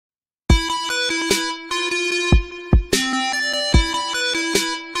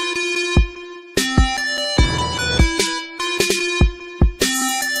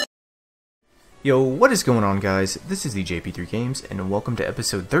Yo, what is going on, guys? This is the JP3 Games, and welcome to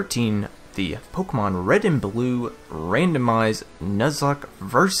episode 13, the Pokemon Red and Blue Randomized Nuzlocke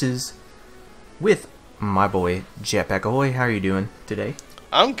Versus with my boy, JetpackAhoy. How are you doing today?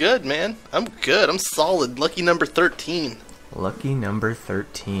 I'm good, man. I'm good. I'm solid. Lucky number 13. Lucky number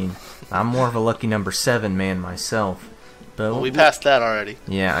 13. I'm more of a lucky number 7 man myself. But Well, we passed that already.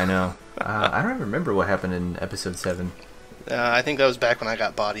 Yeah, I know. I don't remember what happened in episode 7. I think that was back when I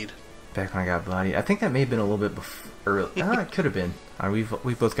got bodied. Back when I got bodied. I think that may have been a little bit before. It could have been.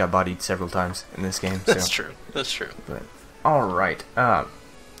 We both got bodied several times in this game. So. That's true. That's true. But alright.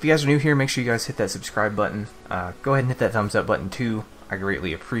 If you guys are new here, make sure you guys hit that subscribe button. Go ahead and hit that thumbs up button too. I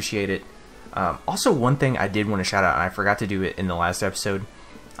greatly appreciate it. Also, one thing I did want to shout out, and I forgot to do it in the last episode.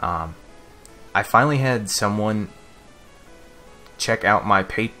 I finally had someone check out my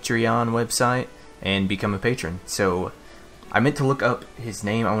Patreon website and become a patron. So I meant to look up his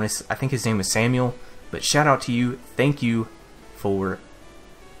name. I think his name was Samuel. But shout out to you. Thank you for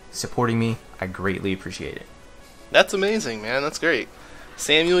supporting me. I greatly appreciate it. That's amazing, man. That's great.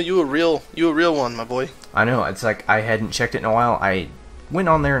 Samuel, you a real one, my boy. I know. It's like I hadn't checked it in a while. I went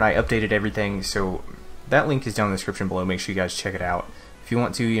on there and I updated everything. So that link is down in the description below. Make sure you guys check it out. If you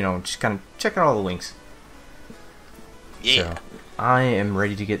want to, just kind of check out all the links. Yeah. So, I am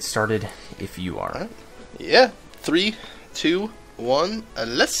ready to get started if you are. Right. Yeah. 3, 2, 1,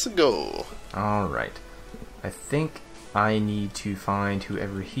 let's go. Alright. I think I need to find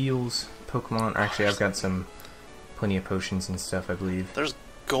whoever heals Pokemon. Actually, I've got plenty of potions and stuff, I believe. There's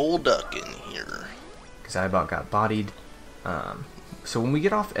Golduck in here. Because I about got bodied. So when we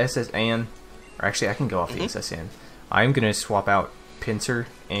get off SSN, or actually I can go off the SSN, I'm going to swap out Pinsir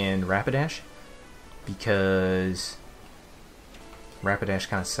and Rapidash. Because Rapidash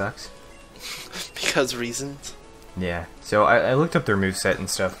kind of sucks. Because reasons. Yeah, so I looked up their moveset and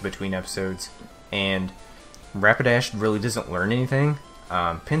stuff between episodes, and Rapidash really doesn't learn anything.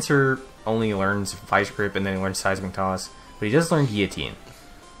 Pinsir only learns Vice Grip and then he learns Seismic Toss, but he does learn Guillotine.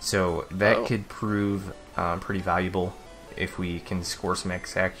 So that could prove pretty valuable if we can score some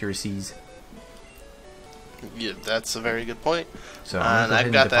X accuracies. Yeah, that's a very good point. So and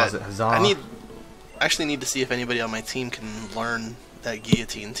I've got that. Huzzah. I actually need to see if anybody on my team can learn that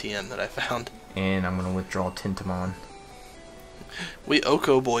Guillotine TM that I found. And I'm going to withdraw Tintamon. We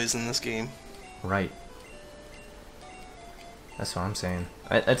Oko boys in this game. Right. That's what I'm saying.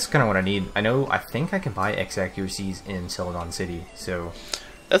 That's kind of what I need. I think I can buy X accuracies in Celadon City, so...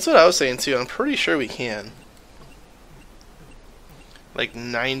 That's what I was saying too. I'm pretty sure we can. Like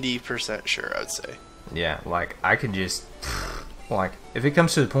 90% sure, I would say. Yeah, like, I could just... Like, if it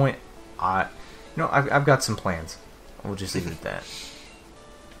comes to the point, I've got some plans. We'll just leave it at that.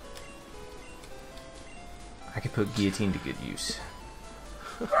 I could put Guillotine to good use.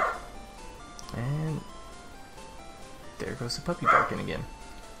 And there goes the puppy barking again.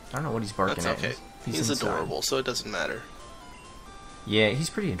 I don't know what he's barking That's at. okay. He's adorable, so it doesn't matter. Yeah, he's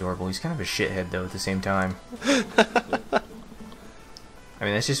pretty adorable. He's kind of a shithead, though, at the same time. I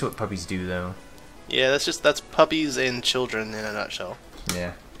mean, that's just what puppies do, though. Yeah, that's puppies and children in a nutshell.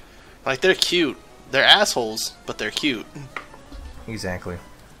 Yeah. Like, they're cute. They're assholes, but they're cute. Exactly.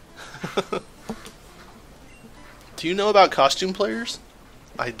 Do you know about costume players?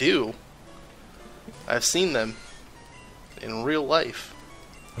 I do. I've seen them in real life.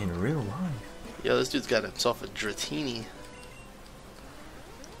 In real life? Yo, this dude's got himself a Dratini.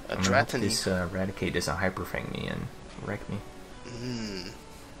 A Dratini. This Raticate doesn't hyperfang me and wreck me.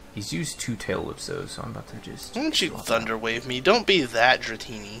 He's used 2 tail whips though, so I'm about to just... Why don't you Thunder Wave me? Don't be that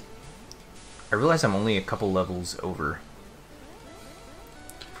Dratini. I realize I'm only a couple levels over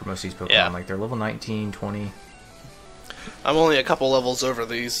for most of these Pokemon. Yeah. Like, they're level 19, 20. I'm only a couple levels over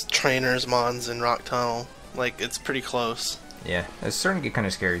these trainers, Mons, and Rock Tunnel. Like, it's pretty close. Yeah, it's starting to get kind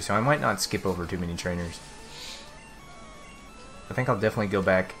of scary, so I might not skip over too many trainers. I think I'll definitely go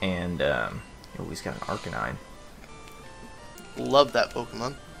back and, oh, he's got an Arcanine. Love that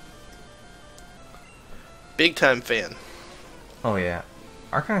Pokemon. Big time fan. Oh yeah,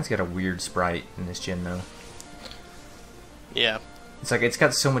 Arcanine's got a weird sprite in this gen though. Yeah. It's like, it's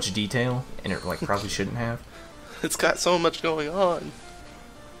got so much detail, and it like probably shouldn't have. It's got so much going on.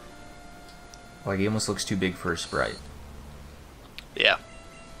 Like, he almost looks too big for a sprite. Yeah.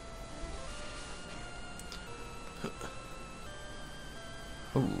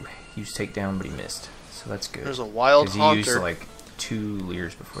 Ooh, he used takedown, but he missed. So that's good. There's a wild Haunter. He used Haunter. like 2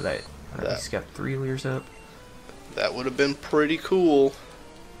 Leers before that. He's got 3 Leers up. That would have been pretty cool.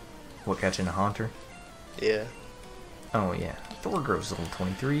 What, catching a Haunter? Yeah. Oh yeah, Thorgrove's level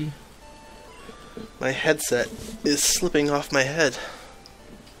 23. My headset is slipping off my head.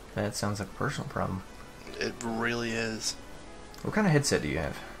 That sounds like a personal problem. It really is. What kind of headset do you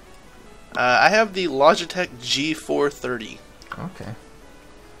have? I have the Logitech G430. Okay.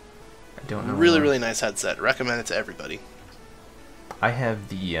 I don't know. Really, really nice headset. Recommend it to everybody. I have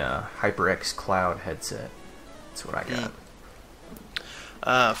the HyperX Cloud headset. That's what I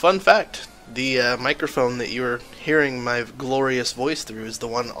got. Fun fact. The microphone that you were hearing my glorious voice through is the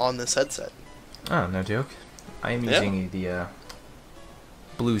one on this headset. Oh, no joke. I am using the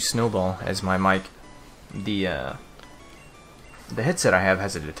Blue Snowball as my mic. The headset I have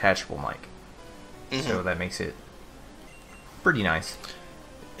has a detachable mic, so that makes it pretty nice.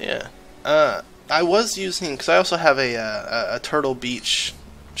 Yeah. I was using, because I also have a Turtle Beach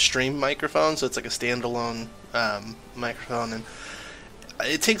stream microphone, so it's like a standalone microphone, and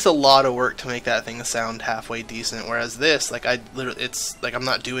it takes a lot of work to make that thing sound halfway decent. Whereas this, like it's like I'm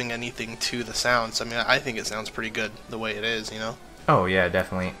not doing anything to the sound. So I mean, I think it sounds pretty good the way it is, you know. Oh yeah,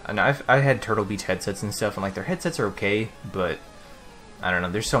 definitely. And I had Turtle Beach headsets and stuff, and like their headsets are okay, but I don't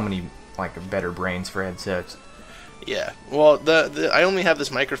know. There's so many like better brains for headsets. Yeah. Well, I only have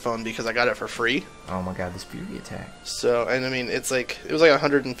this microphone because I got it for free. Oh my god, this beauty attack. So, and I mean, it was like a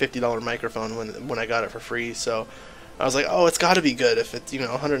 $150 microphone when I got it for free. So, I was like, oh, it's got to be good if it's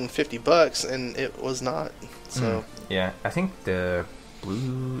 $150, and it was not. So. Yeah, I think the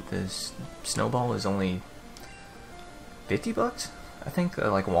Snowball is only $50. I think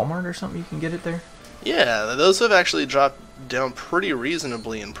like Walmart or something you can get it there. Yeah, those have actually dropped down pretty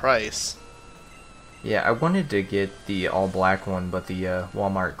reasonably in price. Yeah, I wanted to get the all-black one, but the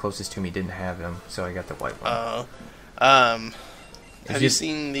Walmart closest to me didn't have them, so I got the white one. Have you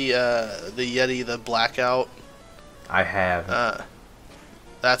seen the Yeti, the Blackout? I have.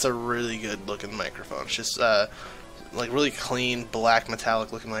 That's a really good-looking microphone. It's just like really clean, black,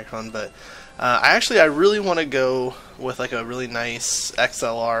 metallic-looking microphone. But I really want to go with like a really nice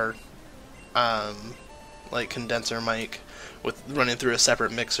XLR, like condenser mic, with running through a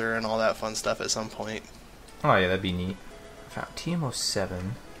separate mixer and all that fun stuff at some point. Oh yeah, that'd be neat. I found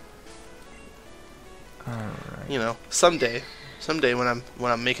TM07. Alright. You know, someday when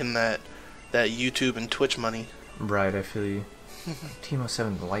I'm making that YouTube and Twitch money. Right, I feel you.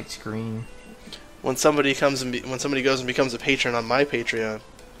 TM07 light screen. When somebody goes and becomes a patron on my Patreon.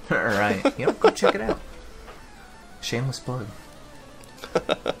 Alright, go check it out. Shameless plug.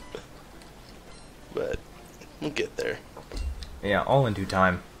 But we'll get there. Yeah, all in due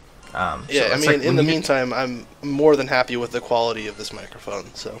time. Yeah, so I mean, like in the meantime, I'm more than happy with the quality of this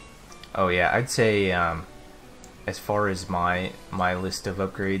microphone. So. Oh yeah, I'd say as far as my list of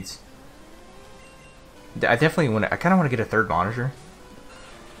upgrades, I definitely I kind of want to get a third monitor.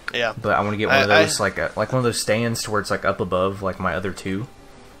 Yeah. But I want to get one of those like one of those stands to where it's like up above like my other two.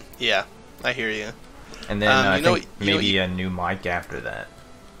 Yeah, I hear you. And then I think maybe a new mic after that.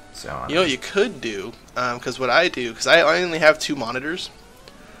 So you know what you could do, because what I do, because I only have 2 monitors,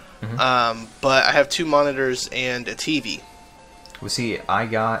 but I have 2 monitors and a TV. Well, see, I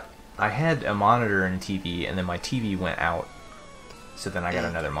had a monitor and a TV, and then my TV went out, so then I got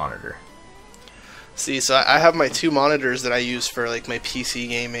another monitor. See, so I have my 2 monitors that I use for like my PC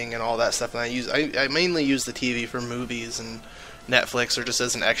gaming and all that stuff, and I mainly use the TV for movies and Netflix, or just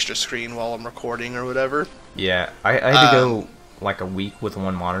as an extra screen while I'm recording or whatever. Yeah, I had to go like a week with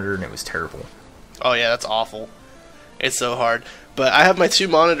one monitor, and it was terrible. Oh yeah, that's awful. It's so hard. But I have my 2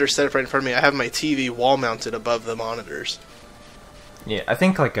 monitors set up right in front of me. I have my TV wall mounted above the monitors. Yeah, I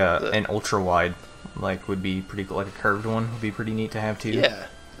think like an ultra wide would be pretty cool. Like a curved one would be pretty neat to have too. Yeah,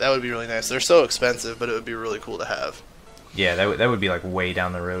 that would be really nice. They're so expensive, but it would be really cool to have. Yeah, that would be like way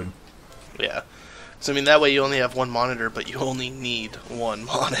down the road. Yeah. So I mean, that way you only have 1 monitor, but you only need 1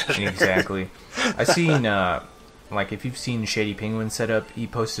 monitor. Exactly. I seen like if you've seen Shady Penguin set up, he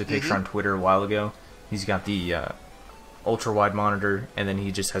posted a picture on Twitter a while ago. He's got the ultra wide monitor, and then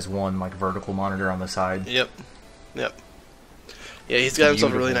he just has 1 like vertical monitor on the side. Yep. Yeah, he's got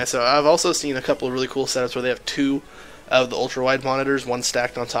himself a really nice. So I've also seen a couple of really cool setups where they have 2 of the ultra wide monitors, one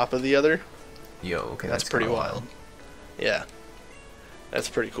stacked on top of the other. Yo, okay, that's pretty wild. Yeah, that's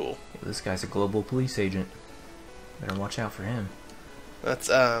pretty cool. This guy's a global police agent. Better watch out for him. That's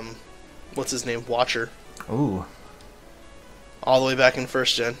what's his name? Watcher. Ooh. All the way back in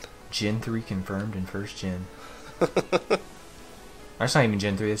 1st gen. Gen 3 confirmed in 1st gen. That's not even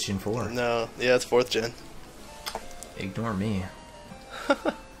Gen 3, that's Gen 4. No, yeah, it's 4th gen. Ignore me.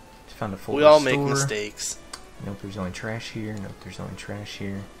 Just found a full We all make mistakes. Nope, there's only trash here. Nope, there's only trash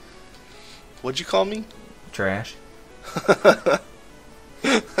here. What'd you call me? Trash.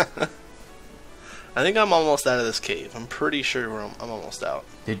 I think I'm almost out of this cave. I'm pretty sure I'm almost out.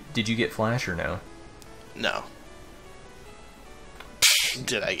 Did you get flash or no? No.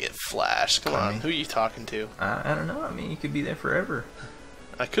 did I get flashed? Come on, who are you talking to? I don't know. I mean, you could be there forever.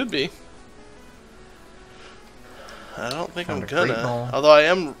 I could be. I don't think Found I'm a great gonna. ball. Although I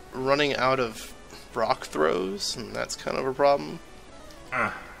am running out of rock throws, and that's kind of a problem.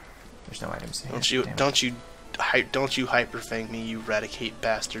 There's no items here. Don't you hyperfang me, you Raticate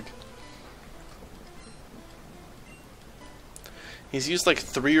bastard. He's used like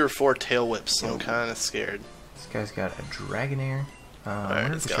 3 or 4 tail whips, so I'm kind of scared. This guy's got a Dragonair. I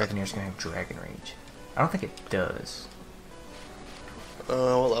wonder if this Dragonair's gonna have Dragon Rage. I don't think it does. What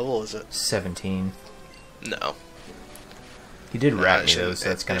level is it? 17. No. He did rat me though, so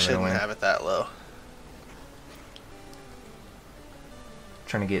that's kind of annoying. I shouldn't have it that low.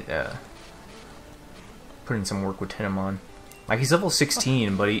 Trying to get put in some work with Tenemon. Like he's level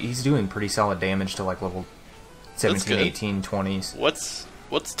 16, but he's doing pretty solid damage to like level 17, 18, 20s. What's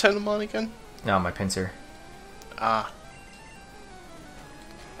Tenemon again? No, my pincer. Ah.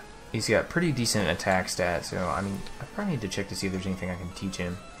 He's got pretty decent attack stats, so I mean, I probably need to check to see if there's anything I can teach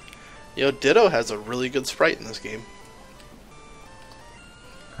him. Yo, Ditto has a really good sprite in this game.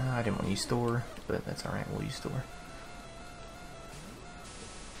 I didn't want to use Thor, but that's alright, we'll use Thor.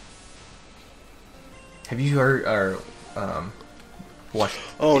 Have you heard or watched?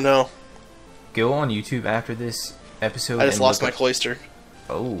 Oh no! Go on YouTube after this episode. I just lost my cloister.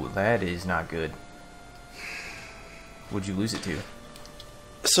 Oh, that is not good. What'd you lose it to?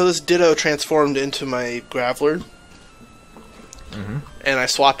 So this Ditto transformed into my Graveler, and I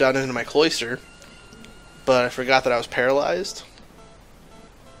swapped out into my cloister, but I forgot that I was paralyzed,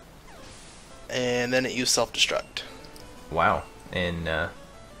 and then it used self-destruct. Wow, and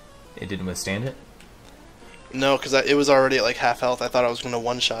it didn't withstand it? No, because it was already at like half health. I thought I was going to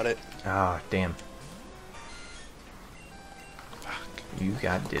one-shot it. Ah, damn. Fuck. You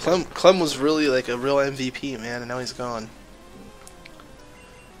got Ditto. Clem was really like a real MVP, man, and now he's gone.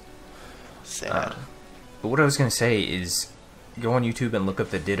 Sad. But what I was gonna say is, go on YouTube and look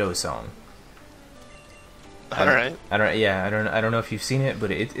up the Ditto song. All right. I don't know if you've seen it,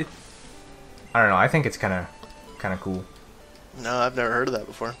 but it I don't know. I think it's kind of cool. No, I've never heard of that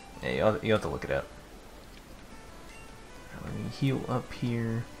before. Yeah, you'll have to look it up. Let me heal up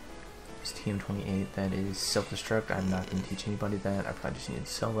here. It's TM28. That is self-destruct. I'm not going to teach anybody that. I probably just need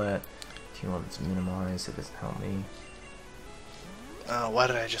to sell that. Heal up, it's minimized. It doesn't help me. Why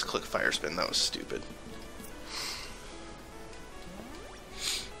did I just click Fire Spin? That was stupid.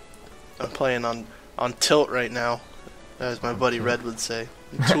 I'm playing on tilt right now, as my buddy Red would say.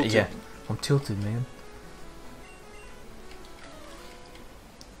 Yeah, I'm tilted, man.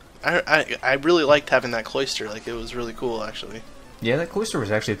 I really liked having that cloister. Like, it was really cool, actually. Yeah, that cloister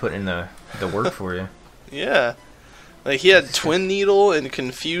was actually putting in the work for you. Yeah. Like, he had Twin Needle and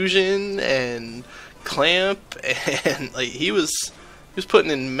Confusion and Clamp, and like he was putting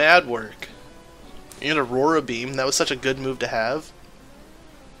in mad work. You had Aurora Beam. That was such a good move to have.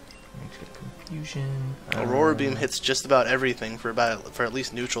 Confusion. Aurora Beam hits just about everything for at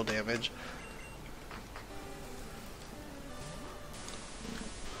least neutral damage.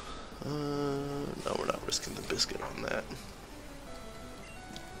 No, we're not risking the biscuit on that.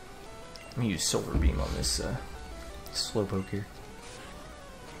 Let me use Solar Beam on this Slowpoke here.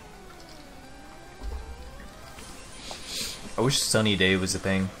 I wish Sunny Day was a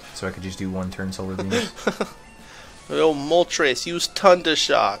thing, so I could just do one turn Solar Beam. Oh, Moltres, use Thunder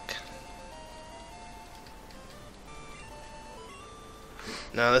Shock.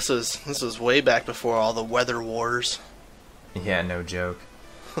 No, this was way back before all the weather wars. Yeah, no joke.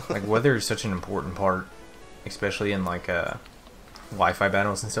 Like, weather is such an important part, especially in like Wi-Fi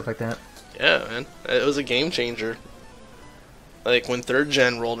battles and stuff like that. Yeah, man, it was a game changer. Like when 3rd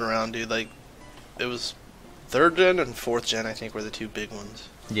gen rolled around, dude, like it was 3rd gen and 4th gen, I think, were the two big ones.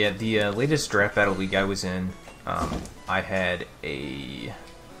 Yeah, the latest draft battle league I was in, I had a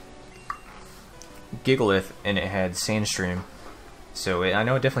Gigalith and it had Sandstream, so I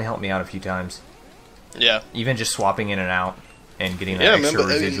know it definitely helped me out a few times. Yeah, even just swapping in and out and getting that extra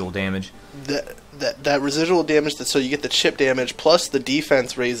residual damage. That residual damage, so you get the chip damage plus the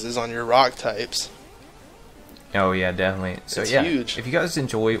defense raises on your rock types. Oh yeah, definitely. So it's yeah, huge. If you guys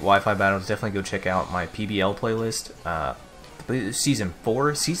enjoy Wi-Fi battles, definitely go check out my PBL playlist. Season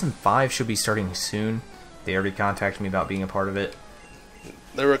 4, Season 5 should be starting soon. They already contacted me about being a part of it.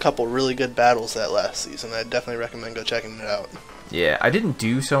 There were a couple really good battles that last season. I definitely recommend go checking it out. Yeah, I didn't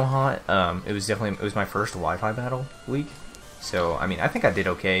do so hot. It was my first Wi-Fi battle week. So, I mean, I think I did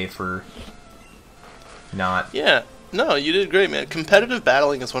okay for not... Yeah, no, you did great, man. Competitive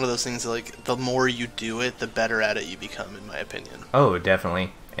battling is one of those things that, like, the more you do it, the better at it you become, in my opinion. Oh,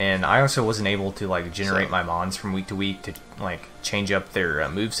 definitely. And I also wasn't able to like generate my mons from week to week to like change up their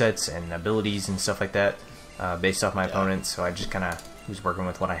movesets and abilities and stuff like that based off my opponents. So I just kind of was working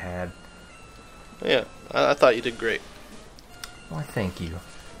with what I had. Yeah, I thought you did great. Well, thank you.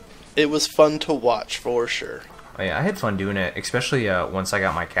 It was fun to watch for sure. Oh, yeah, I had fun doing it, especially once I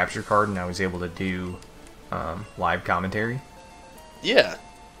got my capture card and I was able to do live commentary. Yeah.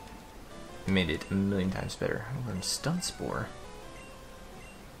 It made it a million times better. I learned Stun Spore.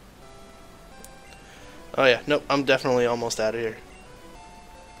 Oh yeah, nope, I'm definitely almost out of here.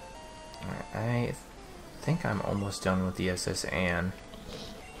 Alright, I think I'm almost done with the SS Anne.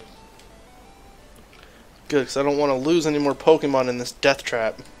 Good, because I don't want to lose any more Pokemon in this death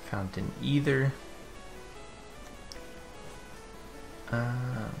trap. Fountain either. Let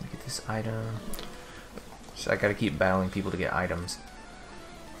me get this item. So I gotta keep battling people to get items.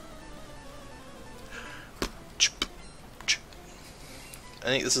 I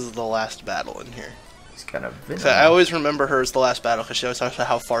think this is the last battle in here. He's got a Venom. I always remember her as the last battle because she always talks about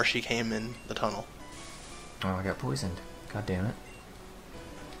how far she came in the tunnel. Oh, I got poisoned. God damn it.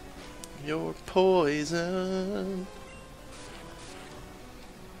 You're poison.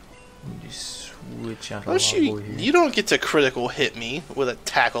 You just switch out Don't here. you don't get to critical hit me with a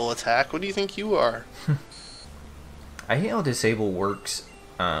tackle attack. What do you think you are? I hate how disable works,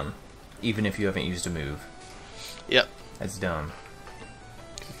 even if you haven't used a move. Yep. That's dumb.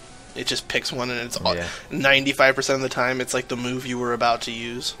 It just picks one and it's 95% of the time it's like the move you were about to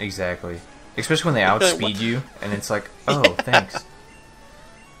use. Exactly. Especially when they outspeed you, and it's like, oh, thanks.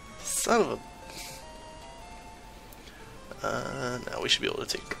 Son of a... now we should be able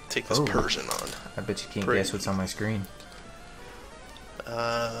to take this Persian on. I bet you can't guess what's on my screen.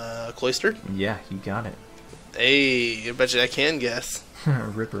 Cloistered? Yeah, you got it. Hey, I bet you I can guess.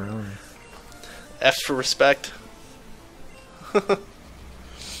 Ripper on. F for respect.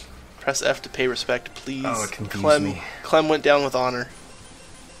 Press F to pay respect, please. Oh, it confused me. Clem went down with honor.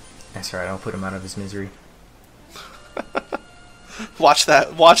 That's right, I'll put him out of his misery. Watch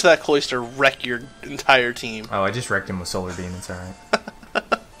that Cloister wreck your entire team. Oh, I just wrecked him with Solar Beam, it's alright.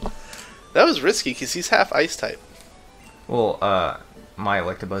 That was risky, because he's half Ice type. Well, my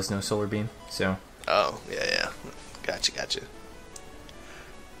Electabuzz knows Solar Beam, so... Oh, yeah. Gotcha.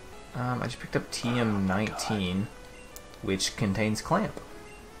 I just picked up TM19, which contains Clamp.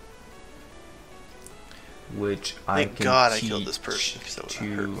 Which I can I killed this person.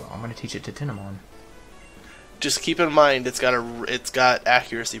 I'm going to teach it to Tinamon. Just keep in mind, it's got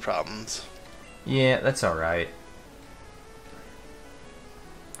accuracy problems. Yeah, that's alright.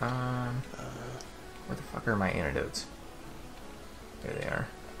 Where the fuck are my antidotes? There they are.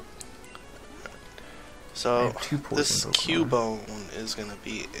 So, this Cubone is going to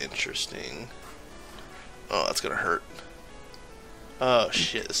be interesting. Oh, that's going to hurt. Oh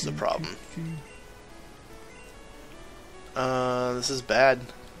shit, this is a problem. This is bad.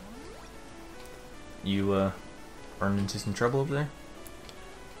 You, run into some trouble over there?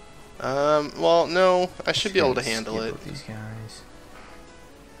 Well, no. I should be able to handle it. These guys.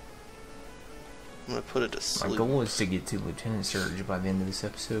 I'm gonna put it to sleep. My goal is to get to Lieutenant Surge by the end of this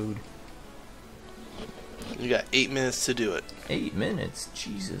episode. You got 8 minutes to do it. 8 minutes?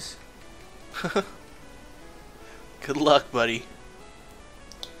 Jesus. Good luck, buddy.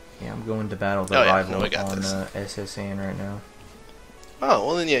 Yeah, I'm going to battle the rival on this. SSN right now. Oh,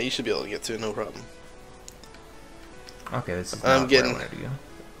 well then yeah, you should be able to get to it, no problem. Okay, this is I'm not where I wanted to go.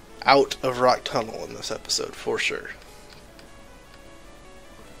 Out of Rock Tunnel in this episode, for sure.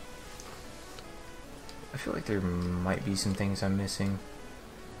 I feel like there might be some things I'm missing.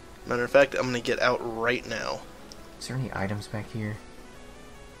 Matter of fact, I'm going to get out right now. Is there any items back here?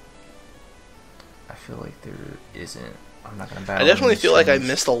 I feel like there isn't. I'm not going to battle. I definitely feel like I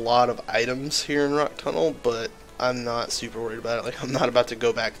missed a lot of items here in Rock Tunnel, but I'm not super worried about it. Like, I'm not about to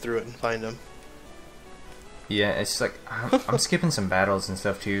go back through it and find them. Yeah, it's like, I'm skipping some battles and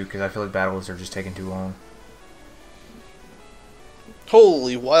stuff too, because I feel like battles are just taking too long.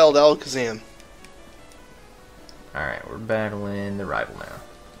 Holy Wild Alakazam. Alright, we're battling the rival now.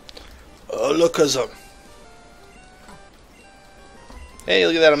 Alakazam. Hey,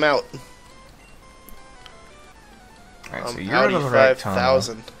 look at that, I'm out. Alright, so you're out of the right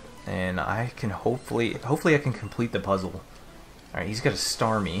tunnel, and I can hopefully I can complete the puzzle. Alright, he's got a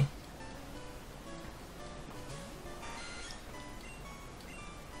Starmie.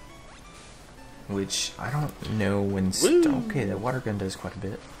 Which, I don't know when... Okay, that water gun does quite a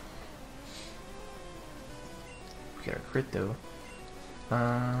bit. We got a crit, though.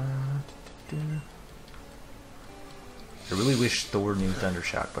 I really wish Thor knew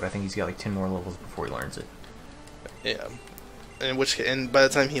Thundershock, but I think he's got like 10 more levels before he learns it. Yeah. and by the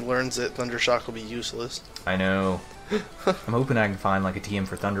time he learns it, Thundershock will be useless. I know. I'm hoping I can find like a TM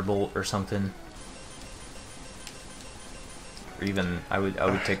for Thunderbolt or something. Or even I would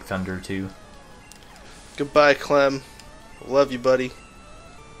take Thunder too. Goodbye, Clem. Love you, buddy.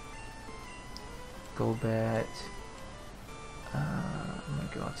 Golbat. I'm gonna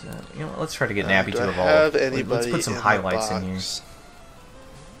go out to that. You know what, let's try to get Nappy to Do I evolve. have anybody Let's put some in the highlights in here. box?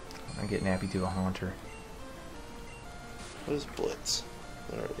 I'm gonna get Nappy to a Haunter. What is Blitz?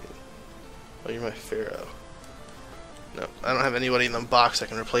 Where are you? Oh, you're my Pharaoh. No, I don't have anybody in the box I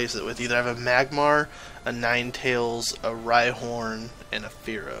can replace it with either. I have a Magmar, a Ninetales, a Rhyhorn, and a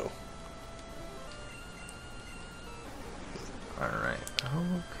Pharaoh. Alright.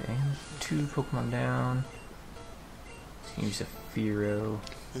 Okay. 2 Pokemon down. Let's use a Fearow.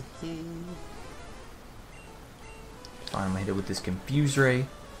 Fine, I'm gonna hit it with this Confuse Ray.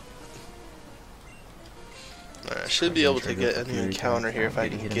 Alright, I should be able to get a new encounter here if I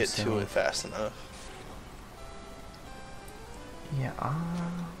can get to it fast enough. Yeah,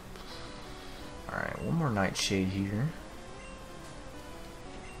 alright, one more Nightshade here.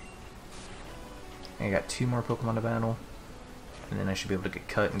 I got 2 more Pokemon to battle. And then I should be able to get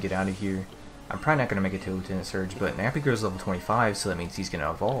cut and get out of here. I'm probably not going to make it to Lieutenant Surge, but Nappy Girl's level 25, so that means he's going to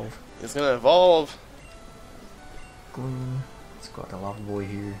evolve. He's going to evolve. Gloom. Let's go out to Lava Boy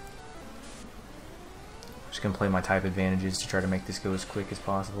here. Just going to play my type advantages to try to make this go as quick as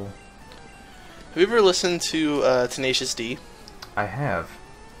possible. Have you ever listened to Tenacious D? I have.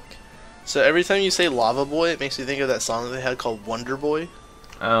 So every time you say Lava Boy, it makes me think of that song that they had called Wonder Boy.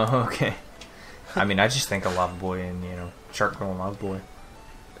 Oh, okay. I mean, I just think of Lava Boy and, you know, Shark Girl and Lava Boy.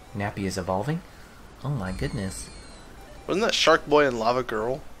 Nappy is evolving? Oh my goodness. Wasn't that Shark Boy and Lava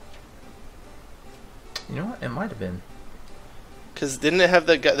Girl? You know what? It might have been. Because didn't it have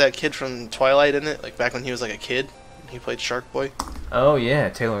that kid from Twilight in it? Like back when he was like a kid? He played Shark Boy? Oh yeah,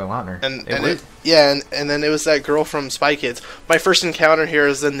 Taylor Lautner. And then it was that girl from Spy Kids. My first encounter here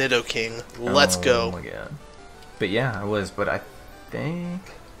is the Nidoking. Let's go. Oh my god. But yeah, I was, but I think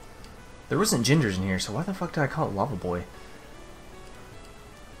there wasn't Gingers in here, so why the fuck did I call it Lava Boy?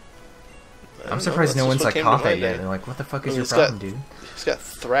 I'm surprised no one's like caught that yet. They're like, what the fuck is your problem, dude? He's got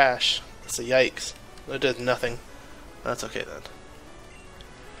Thrash. That's a yikes. It did nothing. That's okay then.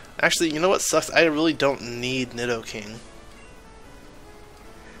 Actually, you know what sucks? I really don't need Nidoking.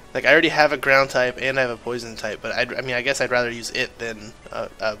 Like, I already have a ground type and I have a poison type, but I mean, I guess I'd rather use it than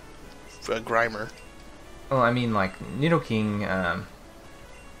a Grimer. Well, I mean, like, Nidoking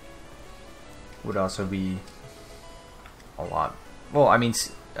would also be a lot. Well, I mean,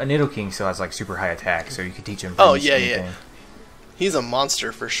 a Nidoking still has like super high attack, so you could teach him. Oh yeah, yeah. He's a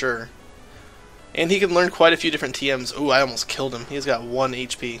monster for sure, and he can learn quite a few different TMs. Ooh, I almost killed him. He's got 1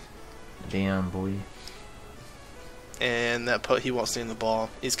 HP. Damn, boy. And that he won't stay in the ball.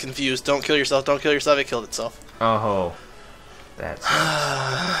 He's confused. Don't kill yourself. Don't kill yourself. It killed itself. Oh, that's.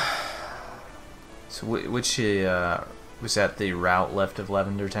 So which was that the route left of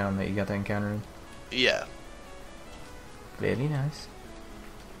Lavender Town that you got that encounter in? Yeah. Very nice.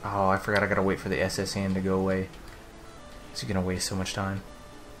 Oh, I forgot I gotta wait for the SS hand to go away. It's gonna waste so much time.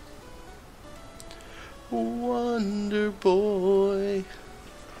 Wonder Boy.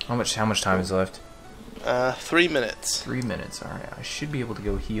 How much time is left? 3 minutes. 3 minutes. All right, I should be able to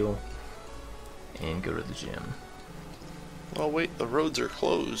go heal and go to the gym. Oh wait, the roads are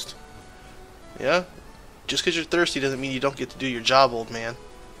closed. Yeah? Just because you're thirsty doesn't mean you don't get to do your job, old man.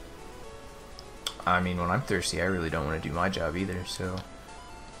 I mean, when I'm thirsty, I really don't want to do my job either, so...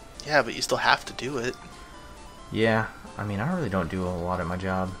 Yeah, but you still have to do it. Yeah, I mean, I really don't do a lot at my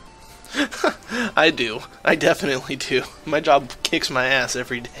job. I do. I definitely do. My job kicks my ass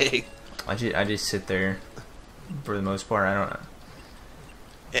every day. I just sit there, for the most part. I don't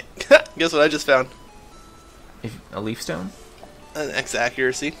know. Guess what I just found? A leaf stone? An X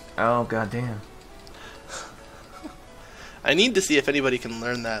accuracy. Oh, goddamn. I need to see if anybody can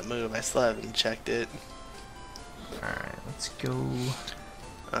learn that move. I still haven't checked it. Alright, let's go.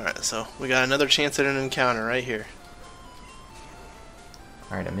 Alright, so we got another chance at an encounter right here.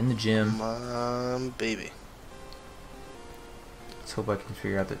 Alright, I'm in the gym. Come on, baby. Let's hope I can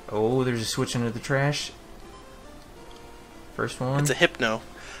figure out that... Oh, there's a switch into the trash. First one. It's a Hypno.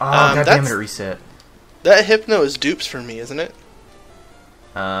 Oh, goddamn it, reset. That Hypno is dupes for me, isn't it?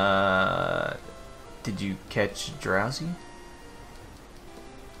 Did you catch Drowsy?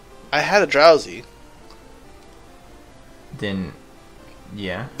 I had a Drowsy. Then,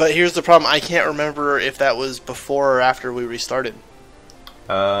 yeah. But here's the problem. I can't remember if that was before or after we restarted.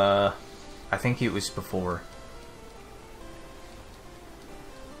 I think it was before.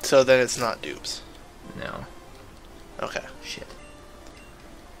 So then it's not dupes. No. Okay. Shit.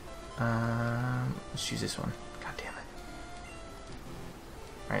 Let's use this one. God damn it.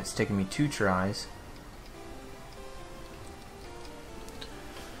 Alright, it's taking me 2 tries.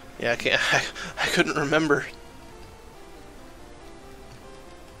 Yeah, I couldn't remember.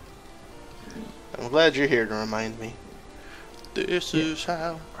 I'm glad you're here to remind me. This is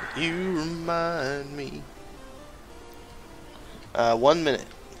how you remind me. 1 minute.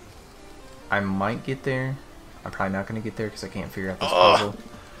 I might get there. I'm probably not going to get there because I can't figure out this Oh, puzzle.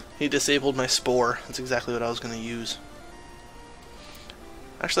 he disabled my spore. That's exactly what I was going to use.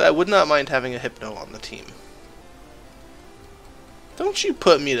 Actually, I would not mind having a Hypno on the team. Don't you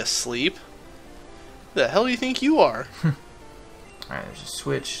put me to sleep. Who the hell do you think you are? Alright, there's a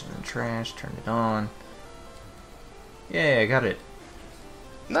switch and then trash. Turn it on. Yeah, I got it.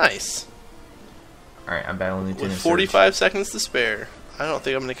 Nice. Alright, I'm battling Lieutenant With 45 seconds to spare. I don't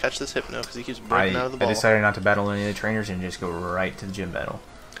think I'm going to catch this Hypno because he keeps breaking out of the ball. I decided not to battle any of the trainers and just go right to the gym battle.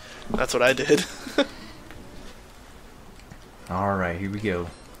 That's what I did. Alright, here we go.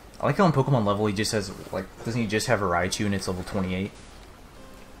 I like how on Pokemon level he just has, like, doesn't he just have a Raichu and it's level 28?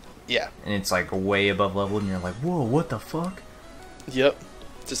 Yeah. And it's like way above level and you're like, whoa, what the fuck? Yep.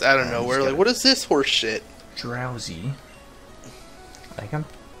 Just out of nowhere. Like, what is this horse shit? Drowsy. I think I'm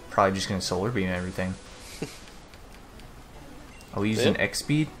probably just going to Solar Beam everything. Oh, he's using X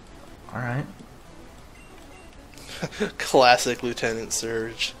speed? Alright. Classic Lieutenant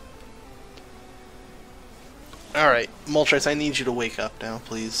Surge. Alright, Moltres, I need you to wake up now,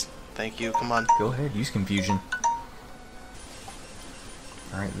 please. Thank you, come on. Go ahead, use Confusion.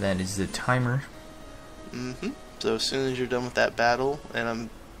 Alright, that is the timer. Mm-hmm. So as soon as you're done with that battle, and I'm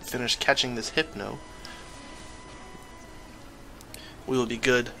finished catching this Hypno, we will be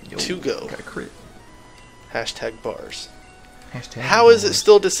good to go. Got a crit. Hashtag bars. Hashtag How is it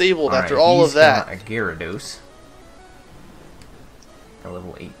still disabled after all of that? Got a Gyarados. At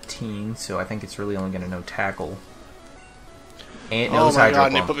level 18, so I think it's really only going to know Tackle. And it knows oh my Hydro god,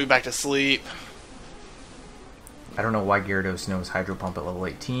 Pump. and they put me back to sleep. I don't know why Gyarados knows Hydro Pump at level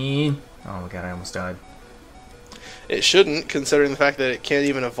 18. Oh my god, I almost died. It shouldn't, considering the fact that it can't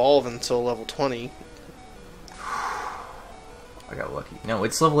even evolve until level 20. I got lucky. No,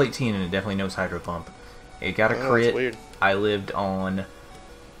 it's level 18 and it definitely knows Hydro Pump. It got a That's crit. weird. I lived on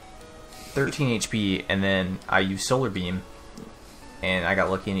 13 HP and then I used Solar Beam. And I got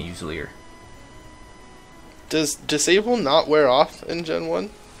lucky and it used Leer. Does Disable not wear off in Gen 1?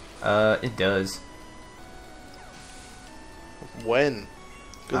 It does. When?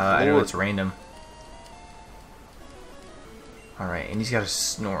 Good I know lord. it's random. Alright, and he's got a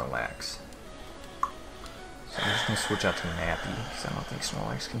Snorlax. So I'm just going to switch out to Nappy, because I don't think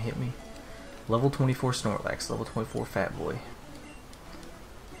Snorlax can hit me. Level 24 Snorlax, level 24 Fat Boy.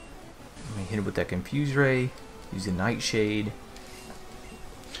 I'm going to hit it with that Confuse Ray, use the Nightshade.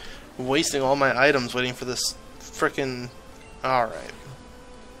 I'm wasting all my items waiting for this frickin'... Alright.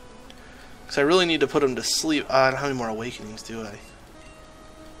 Because I really need to put him to sleep. I don't have any more awakenings, do I?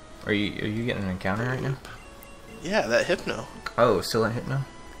 Are you getting an encounter right now? Yeah, that Hypno. Oh, still at Hypno?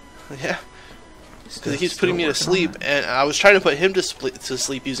 Yeah. Because he keeps putting me to sleep, and I was trying to put him to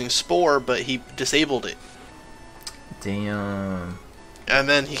sleep using Spore, but he disabled it. Damn. And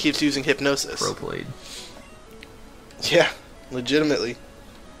then he keeps using Hypnosis. Pro-played. Yeah, legitimately.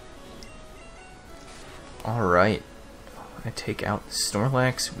 Alright. I take out the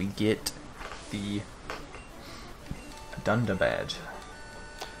Snorlax, we get the Dunda badge.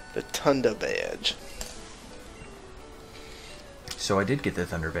 The Tunda badge. So I did get the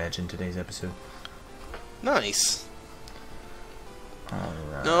Thunder badge in today's episode. Nice.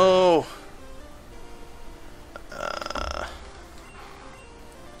 Alright. No.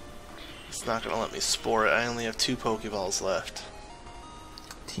 It's not gonna let me spore it. I only have 2 Pokeballs left.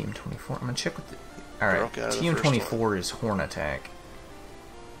 TM24. I'm gonna check with the. Broke Alright. out of the first TM24 is Horn Attack.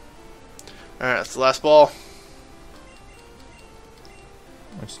 Alright, that's the last ball.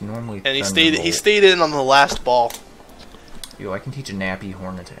 Which normally. And he Thunderbolt. stayed in on the last ball. Yo, I can teach a Nappy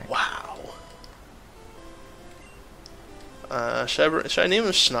Horn Attack. Wow. Should I name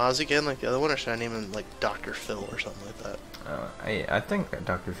him Schnoz again like the other one, or should I name him like Dr. Phil or something like that? I think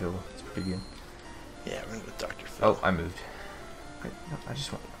Dr. Phil is pretty good. Yeah, we're gonna go with Dr. Phil. Oh, I moved. Wait, no, I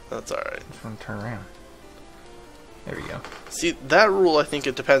just want That's to turn around. There we go. See, that rule, I think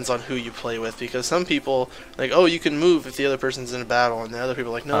it depends on who you play with, because some people, like, oh, you can move if the other person's in a battle, and the other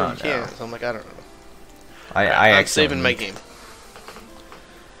people are like, no, you can't. So I'm like, I don't know. I'm saving my game.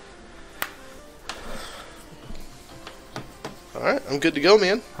 Alright, I'm good to go,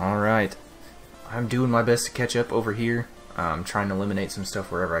 man. Alright. I'm doing my best to catch up over here. I'm trying to eliminate some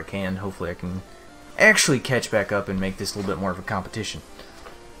stuff wherever I can. Hopefully I can actually catch back up and make this a little bit more of a competition.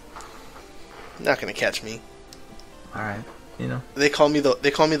 Not gonna catch me. All right, you know. They call me the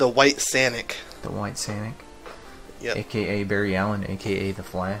White Sanic. The White Sanic. Yep. AKA Barry Allen, AKA The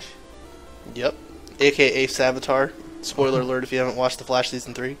Flash. Yep. AKA Savitar. Spoiler alert if you haven't watched The Flash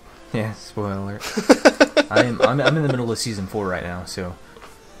season 3. Yeah, spoiler alert. I'm in the middle of season 4 right now, so.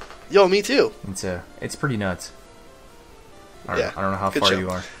 Yo, me too. It's pretty nuts. I don't know how good far show. you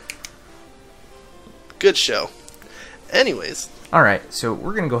are. Good show. Anyways. Alright, so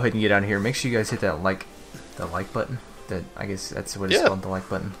we're gonna go ahead and get out of here. Make sure you guys hit the like button. I guess that's what it's called, the like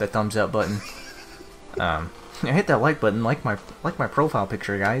button. The thumbs up button. Hit that like button, like my profile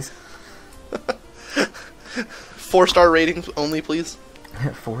picture, guys. 4-star ratings only, please.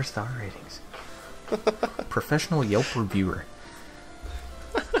 4-star ratings. Professional Yelp reviewer.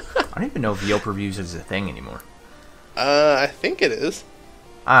 I don't even know if Yelp reviews is a thing anymore. I think it is.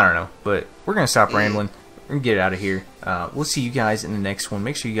 I don't know, but we're gonna stop rambling. We're gonna get out of here. We'll see you guys in the next one.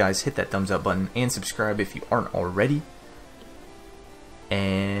 Make sure you guys hit that thumbs up button and subscribe if you aren't already.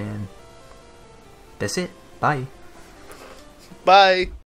 And that's it. Bye. Bye.